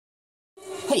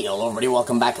Hey, hello everybody,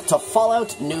 welcome back to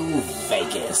Fallout New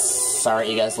Vegas. Alright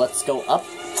you guys, let's go up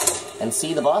and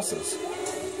see the bosses.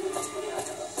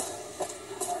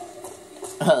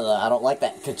 I don't like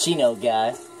that Cachino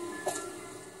guy.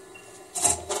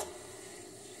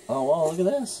 Oh, wow, look at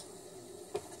this.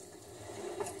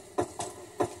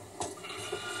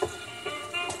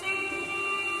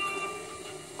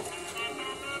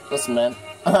 Listen, man,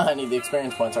 I need the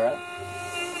experience points, alright?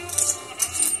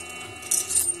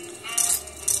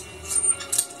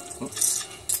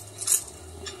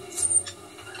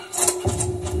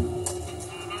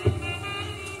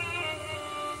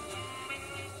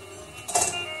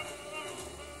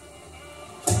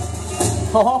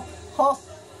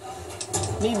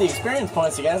 Need the experience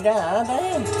points, you guys. God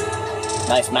damn.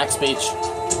 Nice, max speech.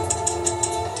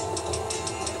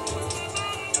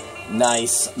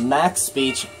 Nice, max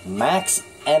speech, max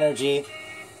energy.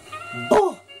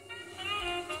 Boo!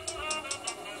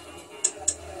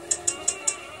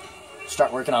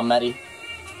 Start working on Medi.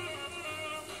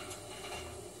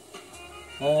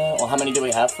 Well, how many do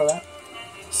we have for that?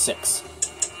 6.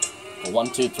 1,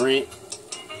 2, 3.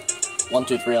 1,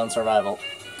 2, 3 on survival.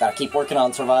 Gotta keep working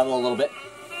on survival a little bit.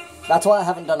 That's why I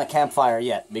haven't done a campfire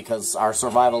yet, because our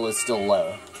survival is still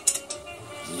low.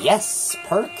 Yes!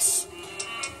 Perks!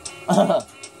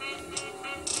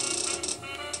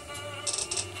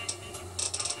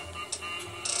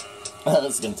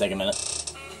 This is gonna take a minute.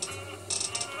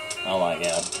 Oh my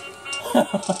god.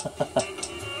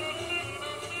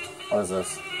 What is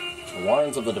this? The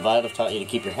warnings of the Divide have taught you to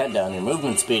keep your head down. Your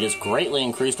movement speed is greatly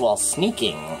increased while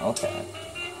sneaking. Okay.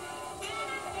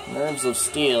 Nerves of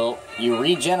Steel. You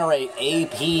regenerate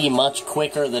AP much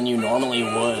quicker than you normally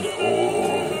would.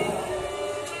 Oh.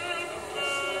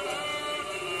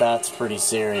 That's pretty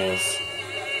serious.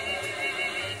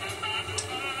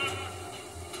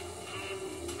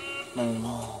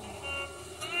 No.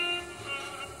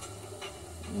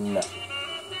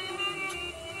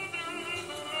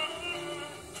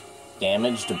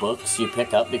 Damaged books you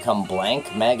pick up become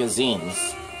blank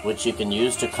magazines, which you can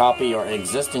use to copy your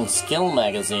existing skill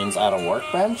magazines out of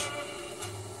Workbench?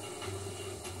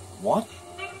 What?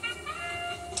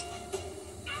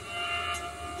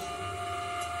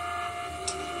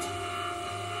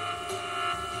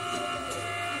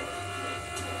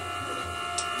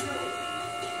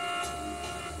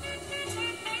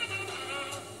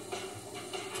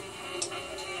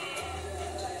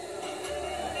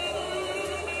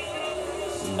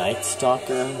 Night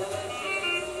Stalker?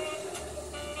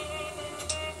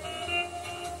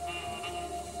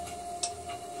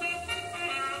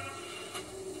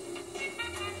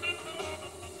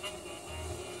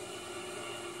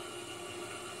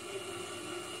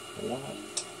 What?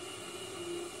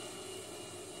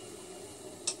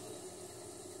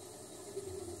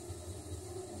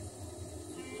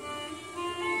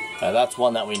 That's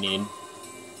one that we need.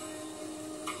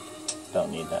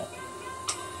 Don't need that.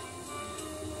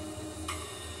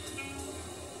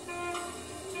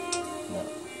 No.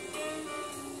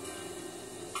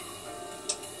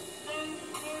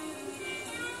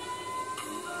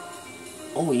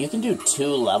 Oh, you can do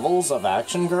 2 levels of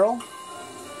Action Girl?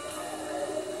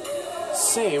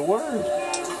 Say a word.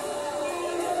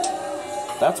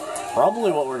 That's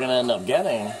probably what we're gonna end up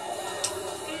getting.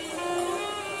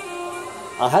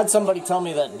 I had somebody tell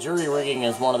me that jury rigging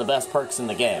is one of the best perks in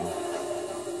the game.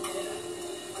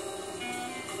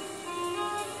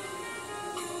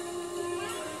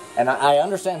 And I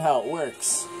understand how it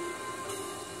works.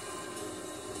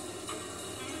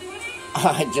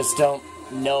 I just don't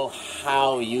know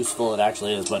how useful it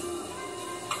actually is, but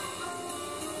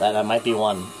that might be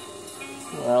one.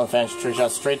 Well, fancy trick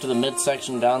shot straight to the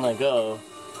midsection, down they go.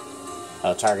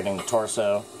 Targeting the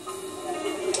torso.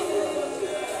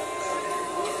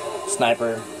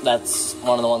 Sniper, that's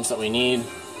one of the ones that we need.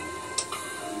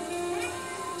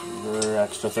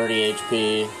 Extra 30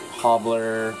 HP.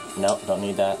 Hobbler, nope, don't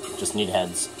need that. Just need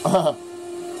heads. Looking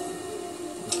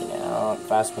out.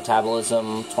 Fast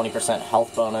metabolism, 20%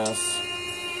 health bonus.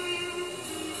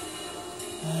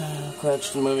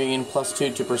 Crouched and moving in,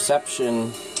 +2 to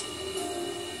perception.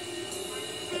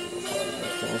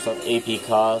 Yourself AP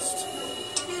cost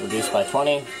reduced by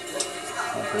 20.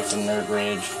 Person Nerd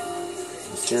Rage.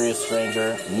 Mysterious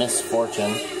Stranger.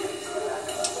 Misfortune.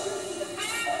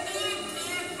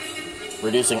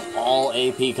 Reducing all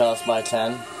AP cost by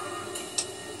 10.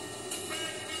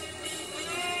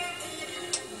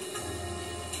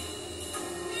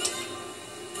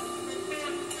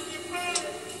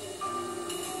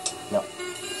 No.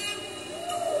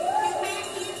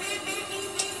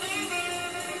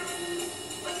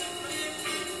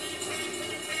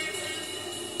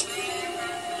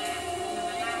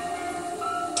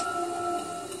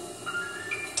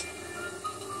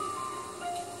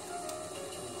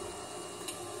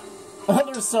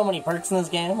 just so many perks in this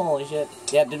game. Holy shit.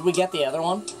 Yeah, did we get the other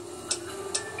one?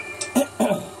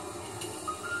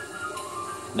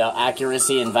 No,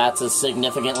 accuracy and VATS is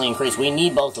significantly increased. We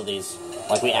need both of these.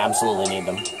 Like, we absolutely need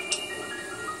them.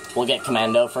 We'll get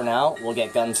Commando for now. We'll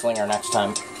get Gunslinger next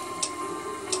time.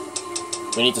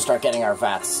 We need to start getting our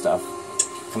VATS stuff.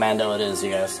 Commando it is,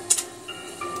 you guys.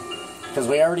 Because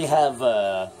we already have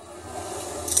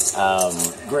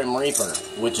Grim Reaper,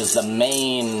 which is the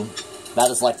main... That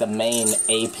is like the main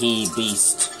AP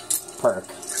beast perk.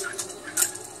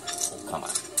 Oh, come on.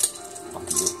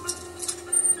 Fucking do.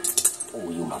 Oh,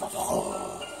 you motherfucker.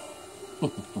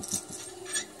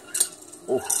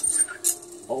 Oh.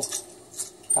 Oh.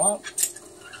 Come on.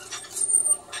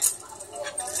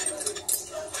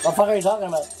 What the fuck are you talking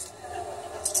about?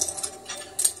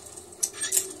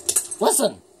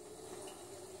 Listen!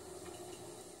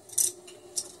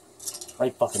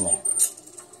 Right fucking there.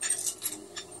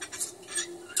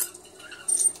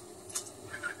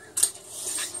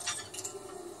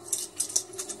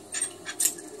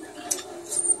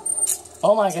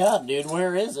 Oh my god, dude,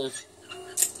 where is it?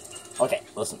 Okay,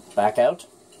 listen, back out.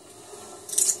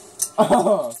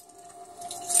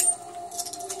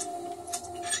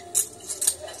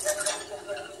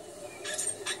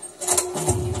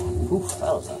 Oof,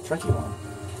 that was a tricky one.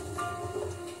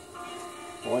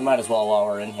 Well, we might as well while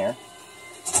we're in here.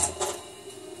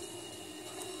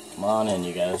 Come on in,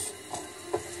 you guys.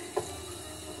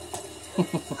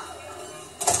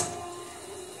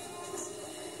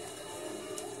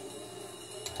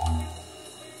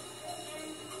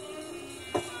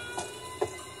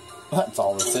 That's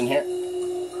all that's in here.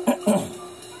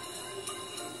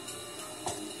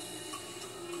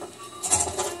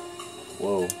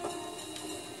 Whoa.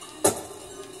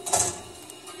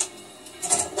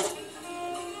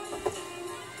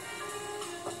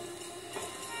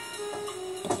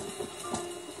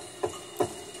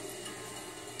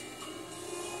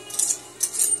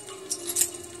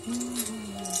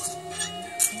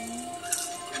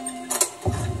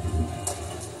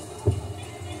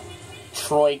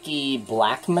 Troiki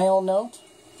blackmail note?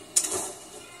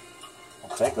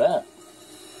 I'll take that.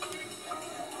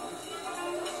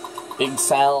 Big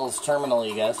Sal's terminal,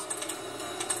 you guys.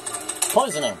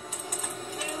 Poisoning.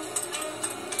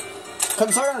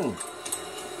 Concern.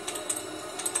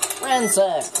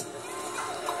 Ransack.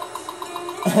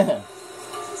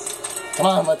 Come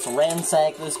on, let's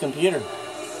ransack this computer.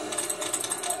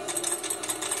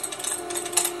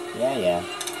 Yeah.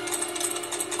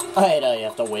 I know you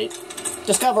have to wait.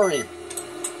 Discovery!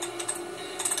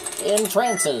 In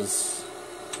trances.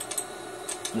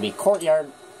 It's gonna be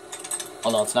courtyard.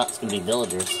 Oh no, it's not. It's gonna be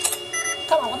villagers.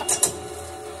 Come on, what the...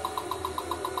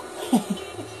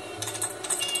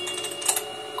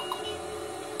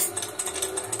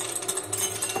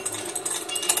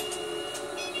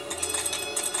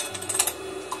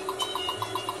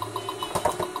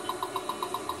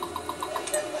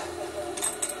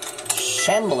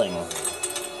 Shambling.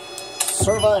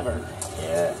 Survivor.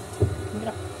 Yeah.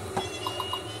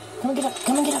 Come and get up.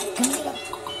 Come and get up. Come and get up.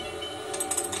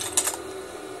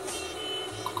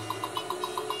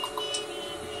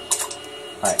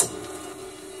 Alright.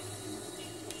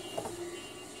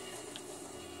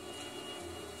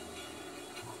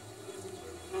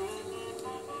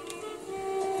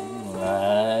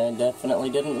 I definitely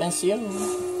didn't miss you.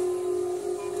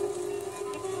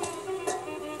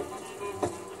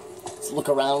 Let's look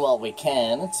around while we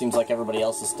can. It seems like everybody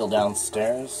else is still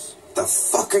downstairs. The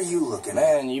fuck are you looking at?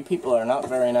 Man, you people are not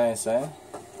very nice, eh?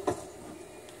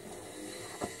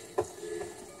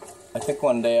 I think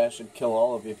one day I should kill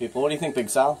all of you people. What do you think, Big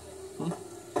Sal?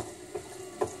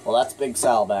 Well, that's Big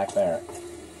Sal back there.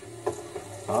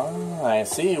 Ah, I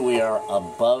see. We are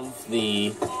above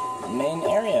the main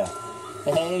area.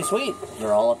 Hey, sweet.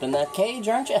 You're all up in that cage,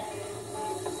 aren't you?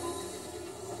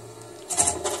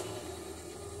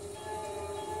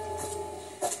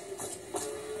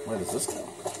 Where does this go?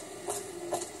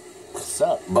 What's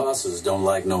up? Bosses don't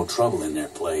like no trouble in their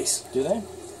place. Do they?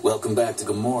 Welcome back to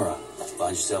Gomorrah.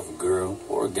 Find yourself a girl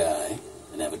or a guy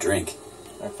and have a drink.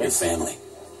 Your family.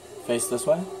 Face this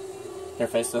way? Here,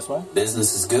 face this way?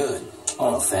 Business is good.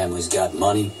 All the family's got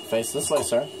money. Face this way,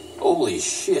 sir. Holy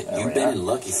shit, you've been in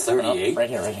Lucky 38? Oh, right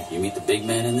here, right here. You meet the big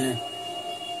man in there?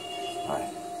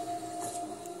 Alright.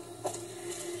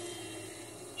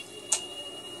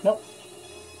 Nope.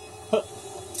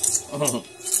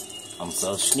 I'm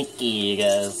so sneaky, you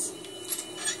guys.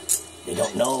 They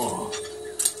don't know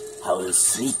how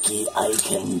sneaky I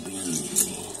can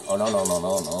be. Oh, no. No.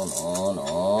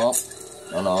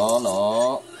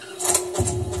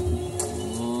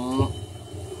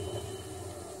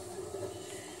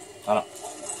 I don't.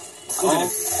 Oh,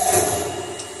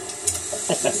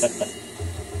 God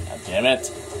damn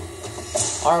it.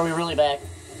 Are we really back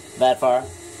that far?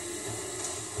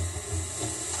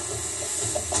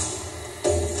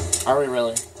 Are we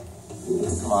really?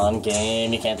 Come on,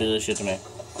 game. You can't do this shit to me.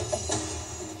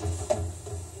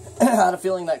 I had a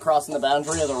feeling that crossing the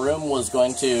boundary of the room was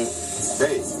going to set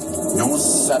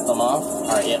them off.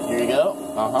 Alright, yep, here you go.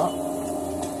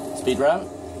 Speed run.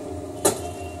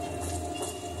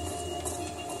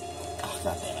 Oh,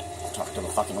 god damn it. Talk to the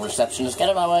fucking receptionist. Get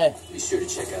out of my way. Be sure to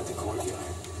check out the courtyard.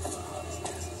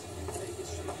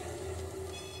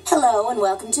 Hello and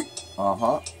welcome to...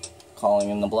 Calling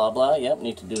in the blah blah. Yep,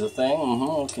 need to do the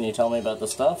thing. Can you tell me about the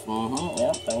stuff?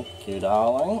 Yep, thank you,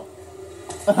 darling.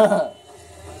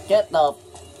 Get the...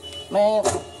 Man.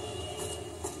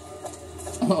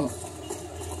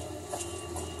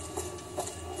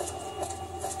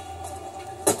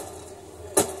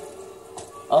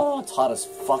 Oh, it's hot as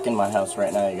fuck in my house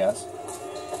right now, you guys.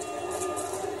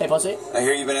 Hey, pussy. I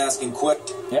hear you've been asking quick.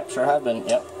 Yep, sure have been.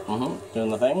 Yep.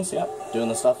 Doing the things. Yep. Doing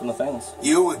the stuff and the things.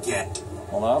 You again.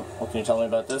 Hold on. What can you tell me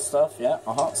about this stuff? Yeah.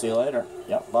 See you later.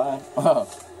 Yep. Bye. You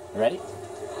ready?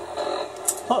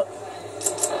 Huh.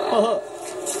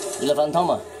 Il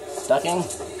Fantoma. Ducking.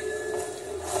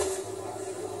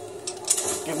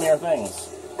 Give me your things.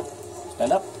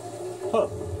 Stand up. Huh.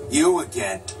 You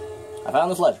again. I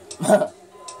found this ledger.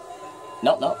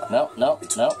 No.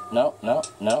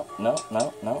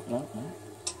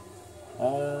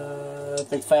 I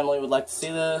think the family would like to see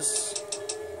this.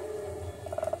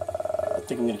 I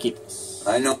think I'm gonna keep this.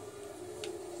 I know.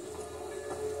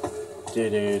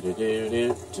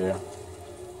 Do.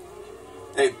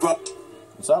 Hey, bro.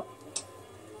 What's up?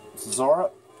 This is Zora.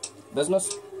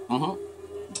 Business?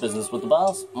 Business with the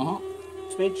boss?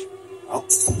 Speech? Oh.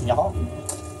 Yaha.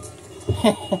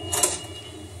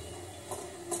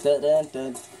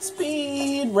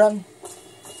 Speed run.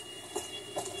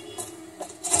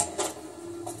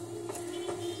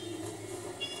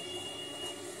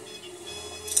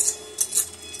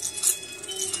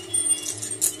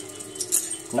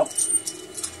 Nope.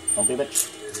 Don't be a bitch.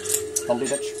 Don't be a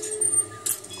bitch.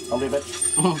 Don't be a bitch.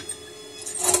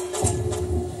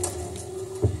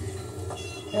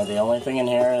 Yeah, the only thing in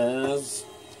here is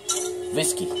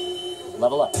whiskey.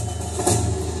 Level up.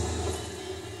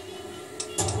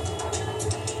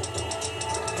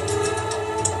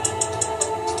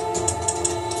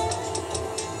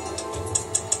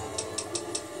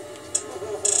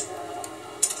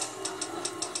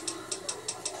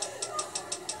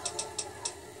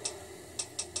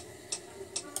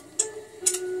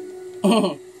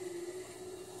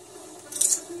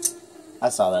 I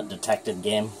saw that detective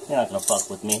game. You're not gonna fuck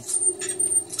with me.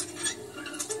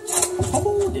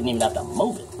 Oh, didn't even have to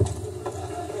move it.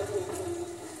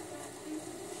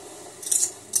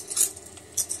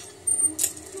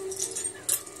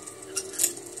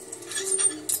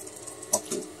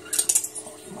 Fuck you.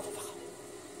 Oh, you motherfucker.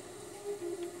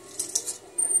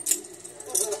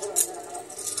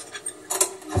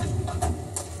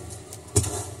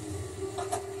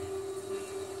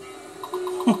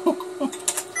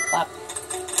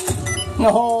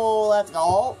 No, let's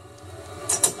go.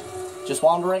 Just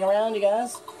wandering around, you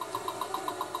guys.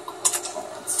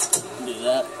 Let's do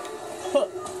that. Huh.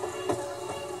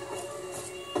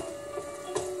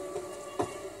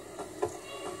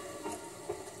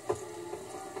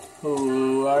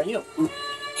 Who are you?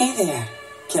 Hey there.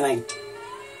 Can I...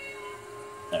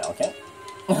 Yeah, okay.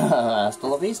 Hasta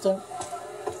la vista.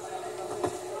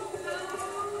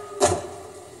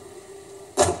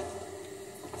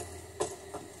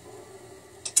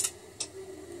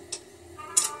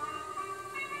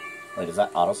 Wait, is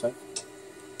that autosave?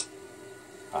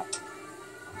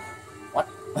 What?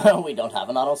 We don't have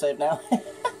an autosave now?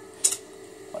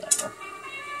 Whatever.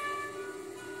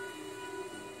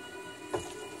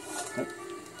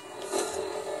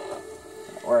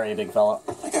 Where are you, big fella?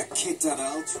 I got kicked out of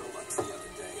Ultralux the other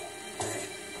day.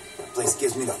 That place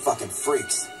gives me the fucking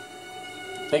freaks.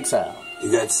 Big Sal.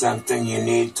 You got something you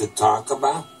need to talk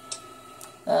about?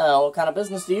 What kind of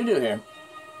business do you do here?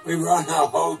 We run a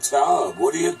hotel.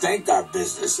 What do you think our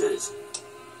business is?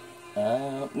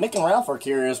 Mick and Ralph are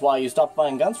curious why you stopped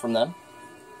buying guns from them.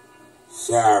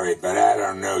 Sorry, but I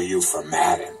don't know you from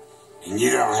Adam. And you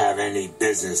don't have any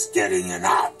business getting in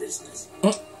our business.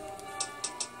 Look,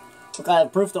 I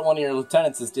have proof that one of your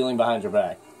lieutenants is stealing behind your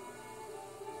back.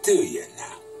 Do you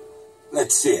now?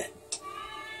 Let's see it.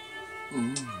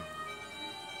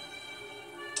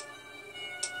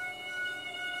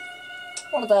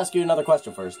 I wanted to ask you another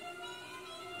question first.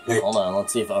 Hey. Hold on,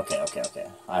 let's see if... Okay.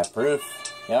 I have proof.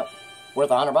 Yep. Worth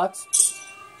 $100?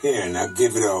 Here, now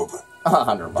give it over.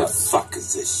 $100. The fuck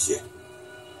is this shit?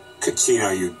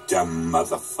 Cucino, you dumb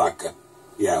motherfucker.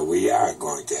 Yeah, we are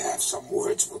going to have some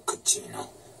words with Cucino.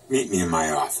 Meet me in my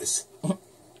office.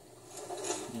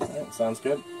 Alright, sounds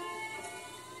good.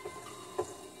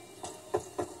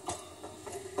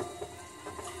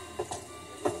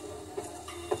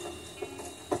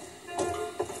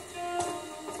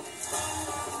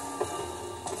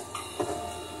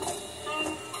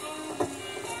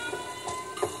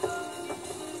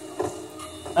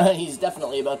 He's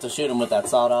definitely about to shoot him with that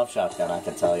sawed-off shotgun, I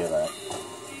can tell you that.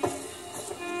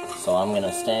 So I'm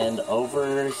gonna stand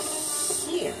over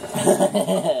here.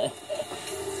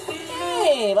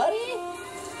 Hey, buddy!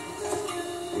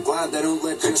 I'm glad they don't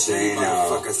let just any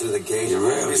motherfucker through the gate. You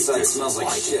really This side smells like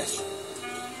shit.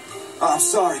 Oh, I'm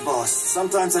sorry, boss.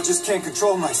 Sometimes I just can't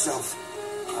control myself.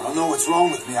 I don't know what's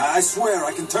wrong with me. I swear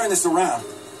I can turn this around.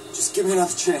 Just give me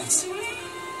another chance.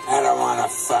 I don't want to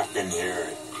fucking hear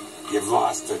it. You've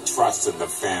lost the trust of the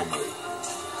family.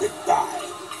 Goodbye.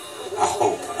 I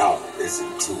hope hell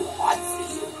isn't too hot for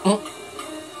you.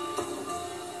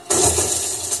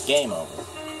 Game over.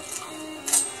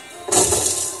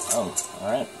 Oh,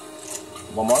 alright.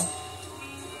 One more?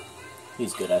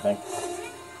 He's good, I think.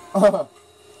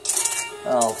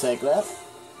 I'll take that.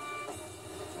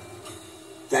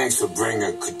 Thanks for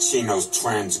bringing Cucino's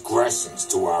transgressions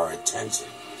to our attention.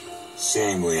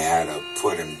 Shame we had to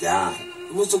put him down.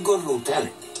 He was a good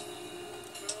lieutenant.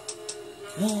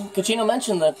 Cucino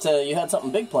mentioned that you had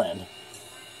something big planned.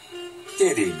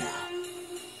 Did he now?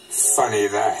 Funny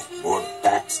that. More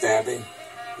backstabbing?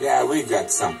 Yeah, we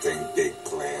got something big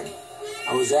planned.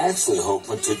 I was actually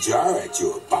hoping to jar at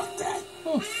you about that.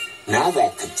 Now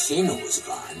that Cucino is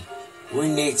gone, we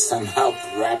need some help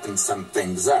wrapping some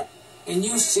things up. And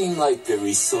you seem like the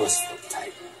resourceful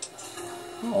type.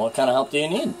 Well, what kind of help do you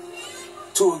need?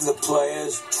 Two of the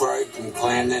players, Troik and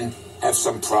Clandon, have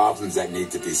some problems that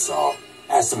need to be solved.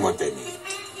 Ask them what they need.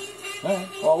 Alright.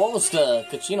 Well, what was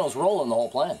Cucino's role in the whole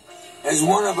plan? As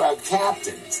one of our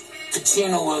captains,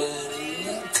 Cucino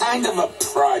was kind of a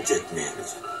project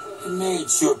manager. He made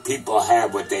sure people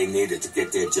had what they needed to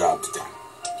get their jobs done.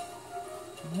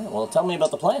 Alright, well, tell me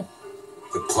about the plan.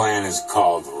 The plan is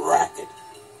called Racket.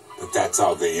 But that's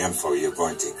all the info you're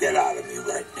going to get out of me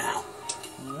right now.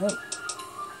 Alright.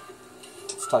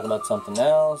 Let's talk about something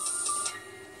else.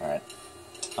 Alright.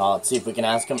 Let's see if we can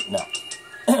ask him. No.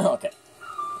 Okay.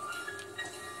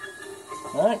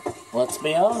 Alright, let's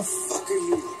be off. What the fuck are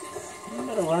you looking at? You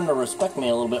better learn to respect me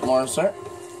a little bit more, sir.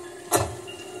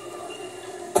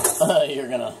 You're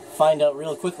gonna find out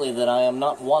real quickly that I am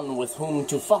not one with whom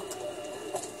to fuck.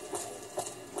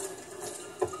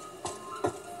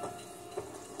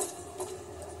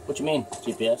 What you mean,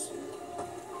 GPS?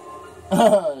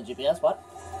 GPS, what?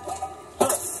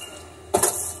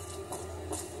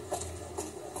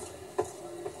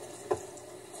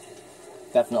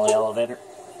 Definitely elevator.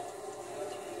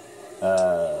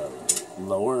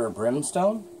 Lower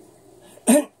brimstone?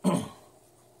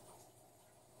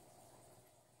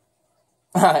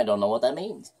 I don't know what that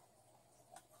means.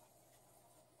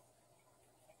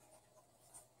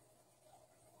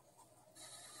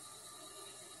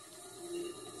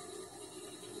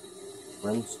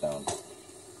 Brimstone.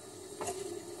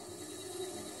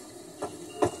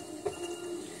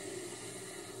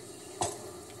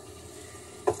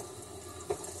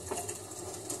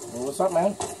 Well, what's up,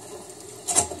 man?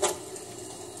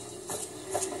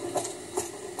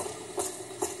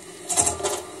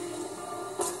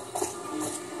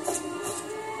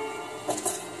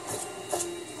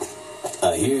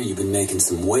 I hear you've been making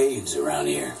some waves around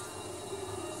here.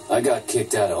 I got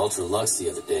kicked out of Ultra Lux the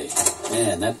other day.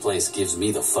 Man, that place gives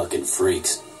me the fucking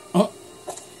freaks.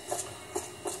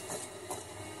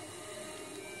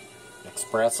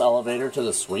 Express elevator to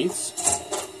the suites?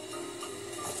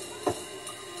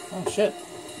 Oh shit.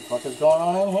 What the fuck is going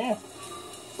on in here?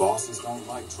 Bosses don't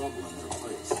like trouble in their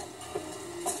place.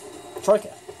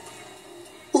 Troika.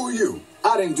 Who are you?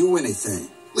 I didn't do anything.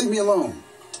 Leave me alone.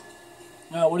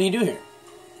 What do you do here?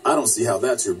 I don't see how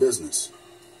that's your business.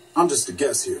 I'm just a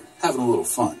guest here, having a little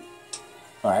fun.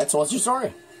 Alright, so what's your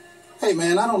story? Hey,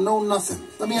 man, I don't know nothing.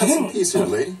 Let me have some peace here,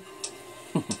 lady.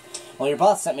 Well, your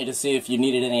boss sent me to see if you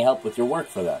needed any help with your work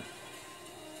for them.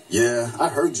 Yeah, I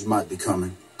heard you might be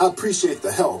coming. I appreciate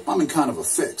the help. I'm in kind of a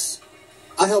fix.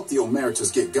 I helped the Emeritus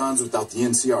get guns without the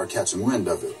NCR catching wind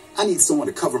of it. I need someone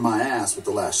to cover my ass with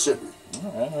the last shipment.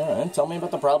 Alright. Tell me about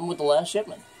the problem with the last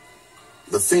shipment.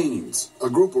 The Fiends, a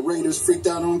group of raiders freaked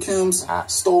out on Kim's,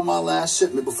 stole my last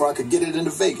shipment before I could get it into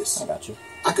Vegas. I got you.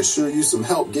 I could sure use some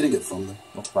help getting it from them.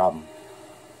 No problem.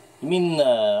 You mean,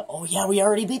 oh yeah, we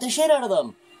already beat the shit out of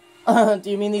them. Do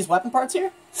you mean these weapon parts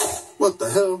here? What the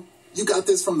hell? You got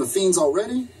this from the fiends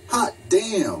already? Hot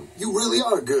damn, you really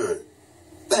are good.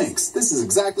 Thanks, this is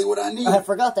exactly what I need. I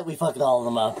forgot that we fucked all of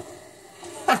them up.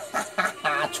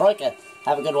 Troika,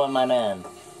 have a good one, my man.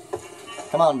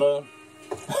 Come on, Boone.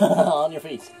 On your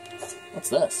feet. What's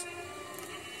this?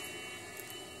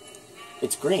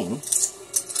 It's green.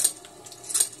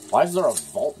 Why is there a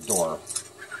vault door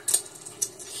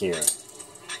here?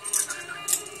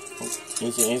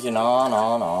 Easy, easy, no,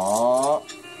 no, no.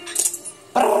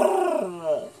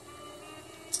 Brrr.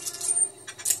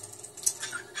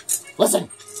 Listen!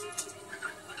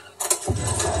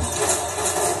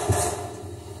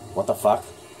 What the fuck?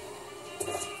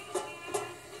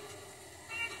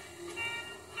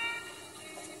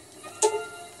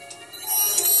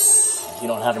 You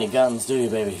don't have any guns, do you,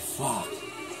 baby? Fuck.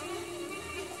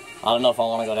 I don't know if I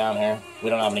want to go down here.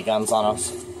 We don't have any guns on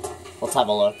us. Let's have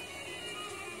a look.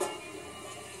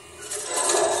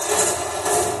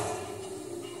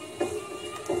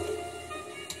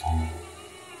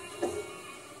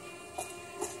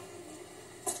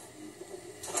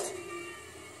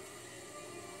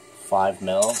 $5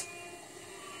 mil.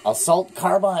 Assault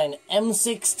carbine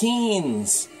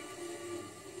M16s.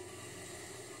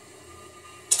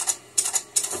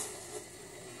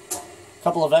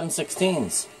 Couple of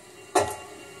M16s.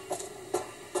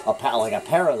 Like a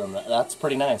pair of them. That's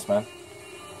pretty nice, man.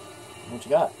 What you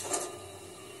got?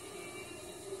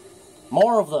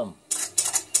 More of them.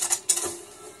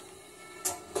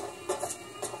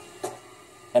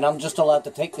 And I'm just allowed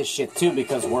to take this shit too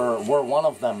because we're one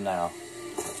of them now.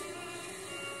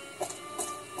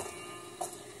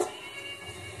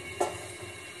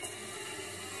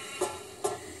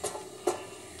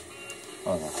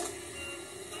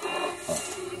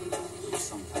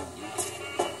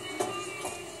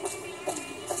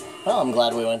 Well, I'm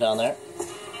glad we went down there.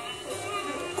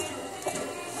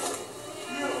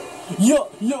 Yeah.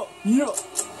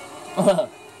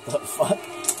 The fuck?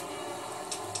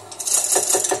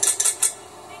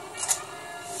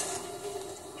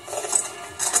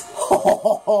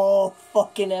 Oh,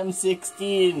 fucking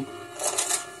M16.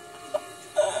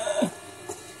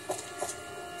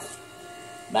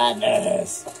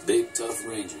 Madness. Big tough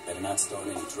ranger. Better not start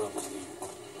any trouble here.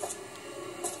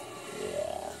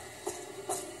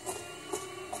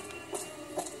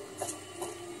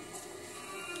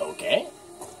 Okay.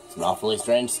 It's an awfully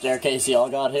strange staircase y'all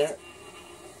got here.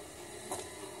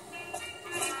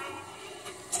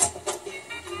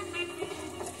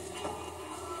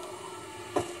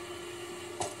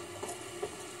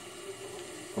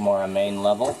 For more on main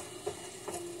level.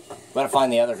 Better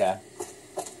find the other guy.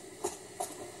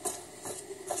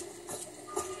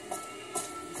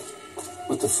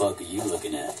 What the fuck are you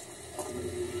looking at?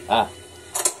 Ah.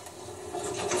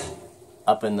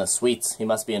 Up in the suites. He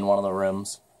must be in one of the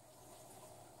rooms.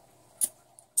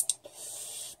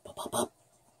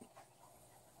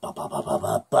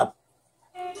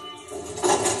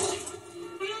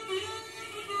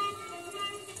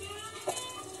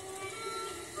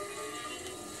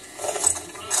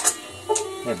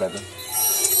 Here, baby.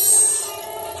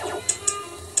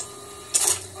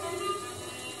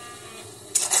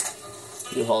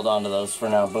 You hold on to those for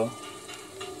now, boo.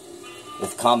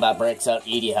 If combat breaks out,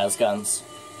 Edie has guns.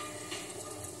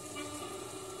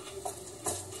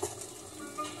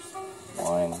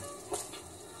 Wine.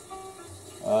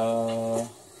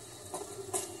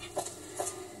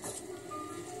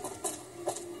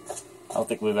 I don't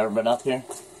think we've ever been up here.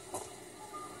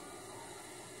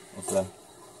 What's that?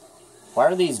 Why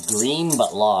are these green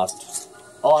but locked?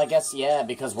 Oh, I guess, yeah,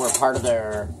 because we're part of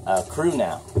their crew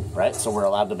now, right? So we're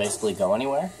allowed to basically go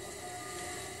anywhere.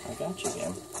 I got you,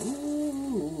 game.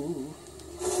 Ooh.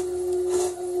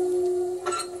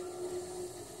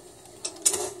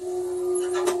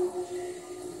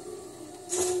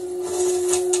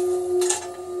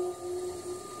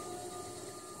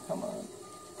 Come on.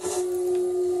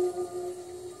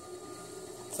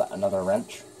 Is that another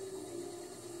wrench?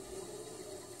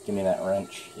 Give me that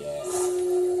wrench. Yeah.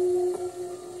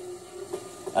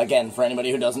 Again, for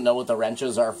anybody who doesn't know what the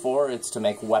wrenches are for, it's to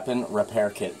make weapon repair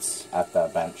kits at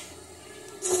the bench.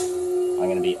 I'm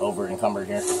going to be over encumbered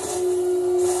here.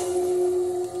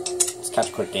 Let's catch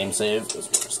a quick game save, because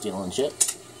we're stealing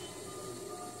shit.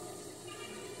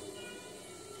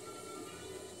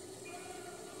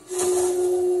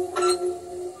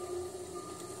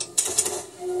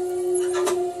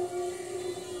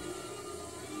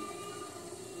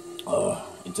 Oh,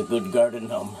 it's a good garden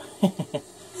gnome.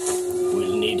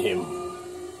 We'll need him.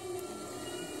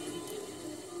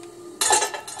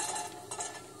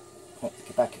 Hey,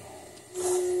 get back here.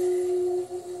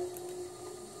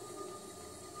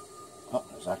 Oh,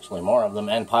 there's actually more of them,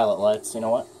 and pilot lights. You know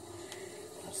what?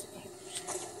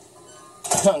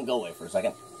 Go away for a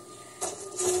second.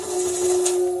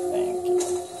 Thank you.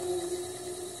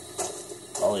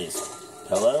 All these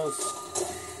pillows.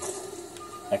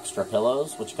 Extra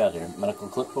pillows. What you got here? Medical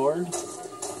clipboard.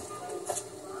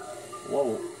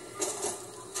 Whoa.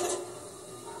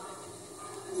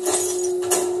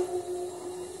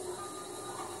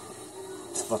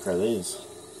 What the fuck are these?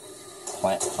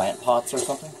 Plant pots or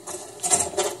something?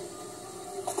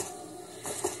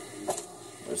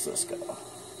 Where's this go?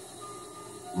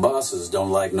 Bosses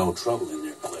don't like no trouble in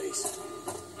their place.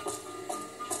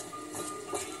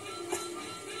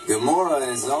 Gamora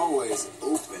is always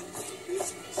open for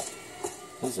business.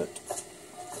 Is it?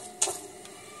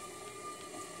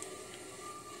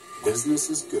 Business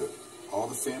is good. All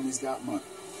the families got money.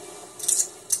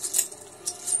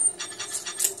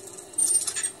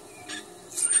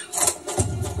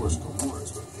 Of course,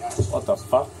 Gamora's with the action. What the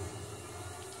fuck?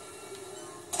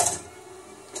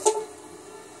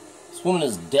 This woman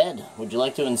is dead. Would you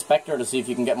like to inspect her to see if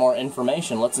you can get more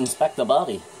information? Let's inspect the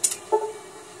body.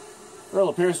 Girl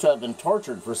appears to have been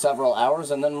tortured for several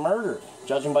hours and then murdered.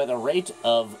 Judging by the rate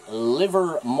of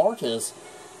livor mortis,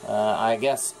 I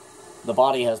guess the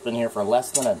body has been here for less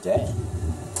than a day.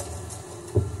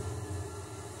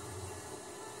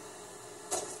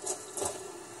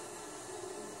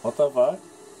 What the fuck?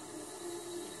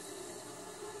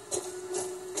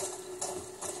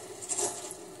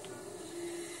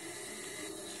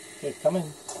 Okay, come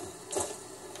in.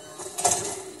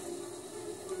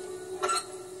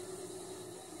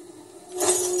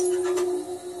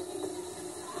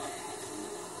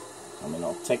 I mean,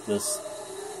 I'll take this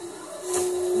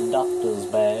doctor's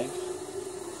bag.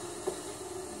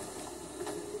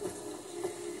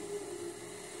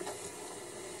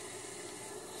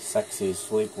 Sexy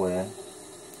sleepwear.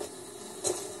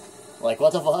 Like,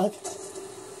 what the fuck?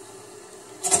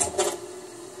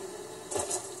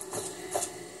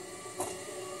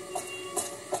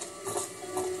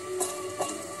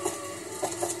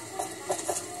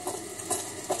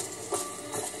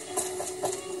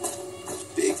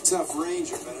 Big tough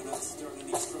ranger better not start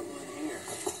any trouble in here.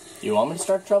 You want me to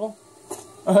start trouble?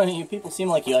 You people seem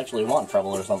like you actually want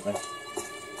trouble or something.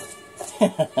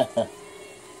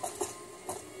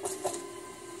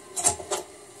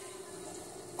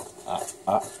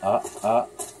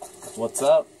 What's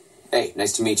up? Hey,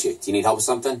 nice to meet you. Do you need help with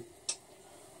something?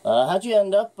 How'd you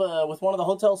end up with one of the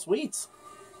hotel suites?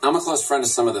 I'm a close friend of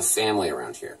some of the family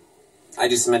around here. I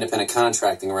do some independent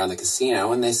contracting around the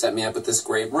casino, and they set me up with this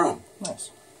great room. Nice.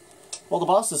 Well, the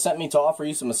boss has sent me to offer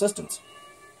you some assistance.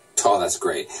 Oh, that's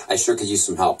great. I sure could use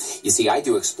some help. You see, I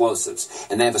do explosives,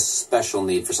 and they have a special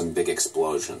need for some big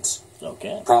explosions.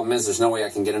 Okay. Problem is, there's no way I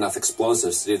can get enough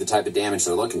explosives to do the type of damage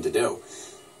they're looking to do,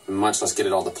 much less get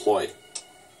it all deployed.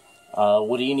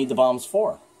 What do you need the bombs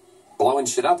for? Blowing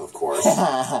shit up, of course.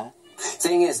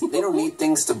 Thing is, they don't need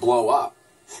things to blow up.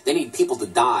 They need people to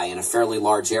die in a fairly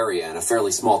large area in a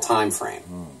fairly small time frame.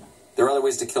 There are other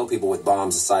ways to kill people with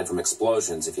bombs aside from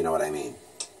explosions, if you know what I mean.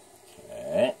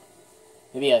 Okay.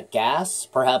 Maybe a gas?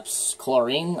 Perhaps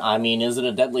chlorine? I mean, is it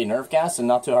a deadly nerve gas and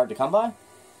not too hard to come by?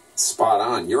 Spot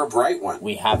on. You're a bright one.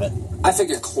 We have it. I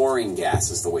figure chlorine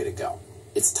gas is the way to go.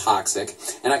 It's toxic,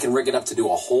 and I can rig it up to do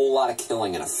a whole lot of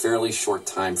killing in a fairly short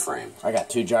time frame. I got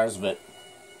 2 jars of it.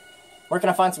 Where can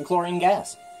I find some chlorine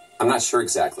gas? I'm not sure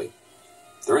exactly.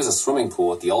 There is a swimming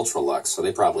pool at the Ultra Lux, so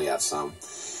they probably have some.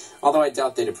 Although I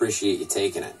doubt they'd appreciate you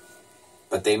taking it.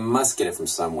 But they must get it from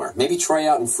somewhere. Maybe try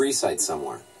out in Freeside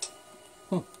somewhere.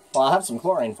 Well, I'll have some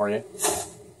chlorine for you.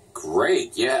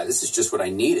 Great. Yeah, this is just what I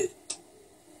needed.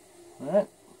 Alright.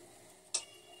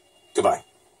 Goodbye.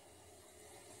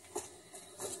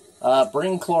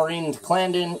 Bring chlorine to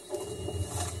Clarendon.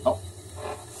 Oh.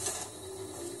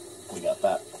 We got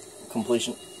that.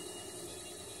 Completion.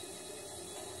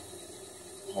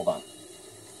 Hold on.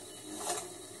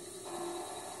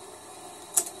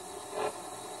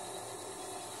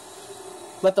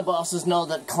 Let the bosses know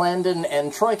that Clarendon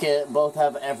and Troika both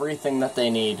have everything that they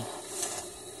need.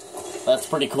 That's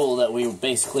pretty cool that we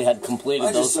basically had completed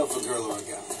Find those. yourself a girl or a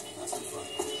gal. That's the fun.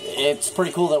 It's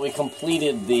pretty cool that we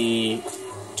completed the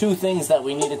 2 things that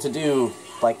we needed to do,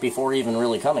 like, before even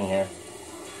really coming here.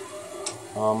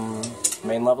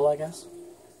 Main level, I guess?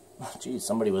 Jeez,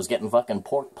 somebody was getting fucking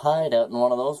pork pied out in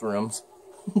one of those rooms.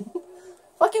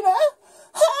 Fucking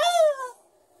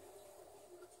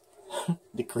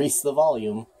Decrease the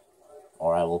volume,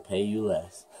 or I will pay you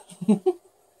less.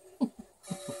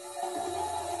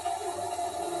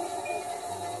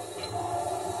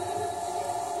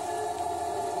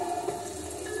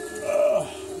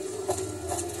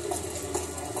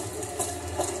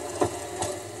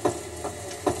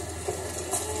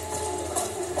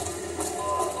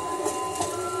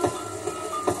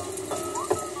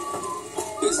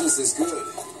 Business is good.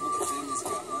 Well, the family's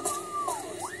got money.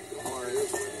 The more it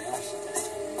is, the ashes.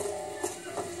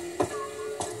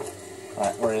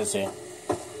 Alright, where is he?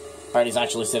 Alright, he's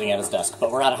actually sitting at his desk.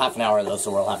 But we're at a half an hour, though,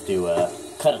 so we'll have to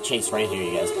cut a chase right here,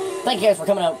 you guys. Thank you guys for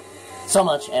coming out so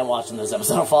much and watching this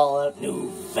episode of Fallout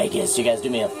New Vegas. You guys do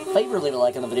me a favor, leave a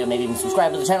like on the video, maybe even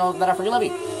subscribe to the channel, that I freaking love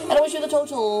you. And I wish you the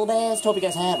total best. Hope you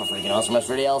guys have a freaking awesome rest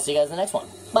of your day. I'll see you guys in the next one.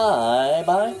 Bye,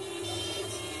 bye.